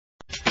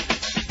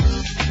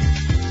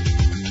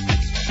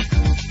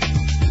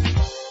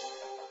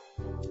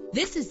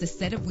This is the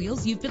set of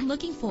wheels you've been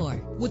looking for,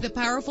 with a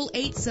powerful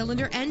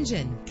 8-cylinder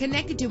engine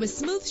connected to a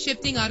smooth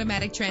shifting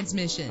automatic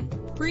transmission.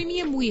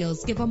 Premium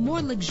wheels give a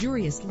more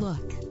luxurious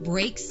look.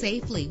 Brake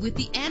safely with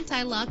the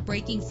anti-lock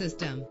braking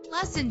system.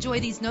 Plus,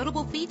 enjoy these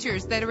notable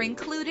features that are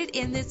included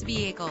in this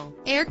vehicle: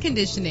 air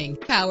conditioning,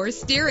 power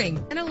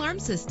steering, an alarm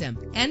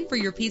system. And for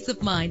your peace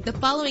of mind, the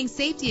following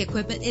safety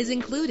equipment is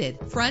included: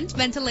 front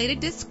ventilated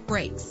disc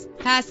brakes,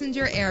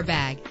 passenger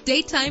airbag,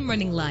 daytime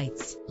running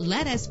lights.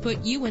 Let us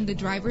put you in the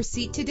driver's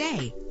seat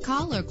today.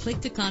 Call or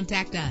click to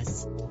contact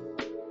us.